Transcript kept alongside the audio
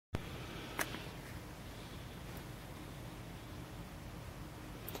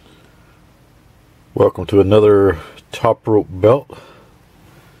Welcome to another top rope belt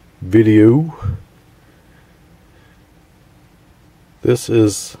video. This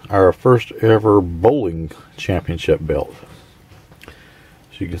is our first ever bowling championship belt.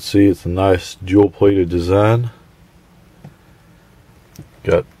 As you can see, it's a nice jewel plated design.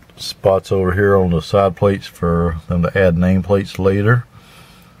 Got spots over here on the side plates for them to add nameplates later.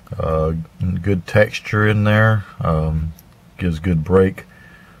 Good texture in there, gives good break.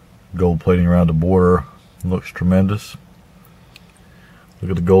 Gold plating around the border looks tremendous.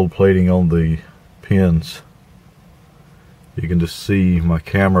 Look at the gold plating on the pins. You can just see my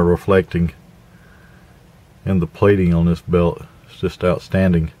camera reflecting in the plating on this belt. It's just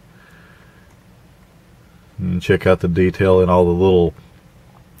outstanding. And check out the detail in all the little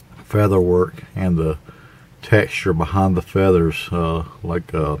feather work and the texture behind the feathers,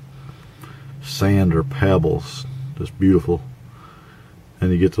 like sand or pebbles. Just beautiful.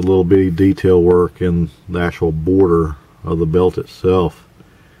 And you get the little bitty detail work in the actual border of the belt itself.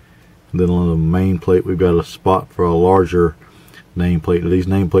 And then on the main plate we've got a spot for a larger nameplate. These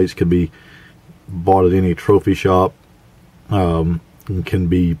nameplates can be bought at any trophy shop, and can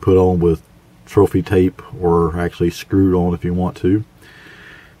be put on with trophy tape or actually screwed on if you want to.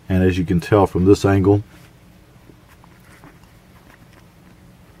 And as you can tell from this angle,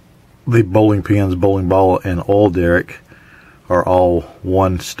 the bowling pins, bowling ball, and oil derrick are all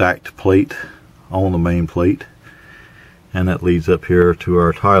one stacked plate on the main plate, and that leads up here to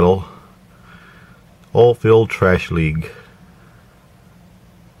our title, Oilfield Trash League.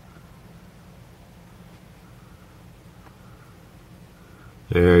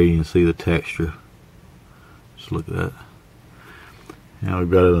 There you can see the texture. Just look at that. And we've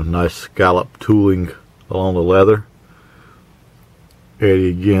got a nice scallop tooling along the leather. Eddie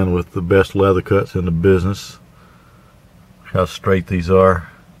again with the best leather cuts in the business. How straight these are.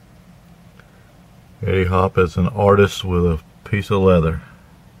 Eddie Hop is an artist with a piece of leather.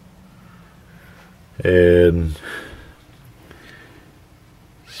 And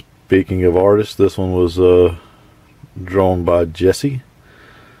speaking of artists, this one was drawn by Jesse.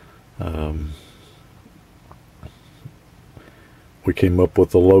 We came up with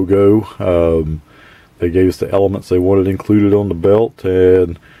the logo. They gave us the elements they wanted included on the belt,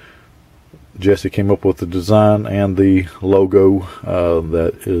 and Jesse came up with the design and the logo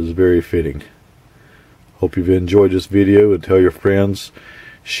that is very fitting. Hope you've enjoyed this video, and tell your friends,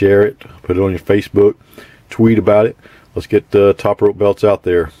 share it, put it on your Facebook, tweet about it. Let's get top rope belts out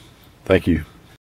there. Thank you.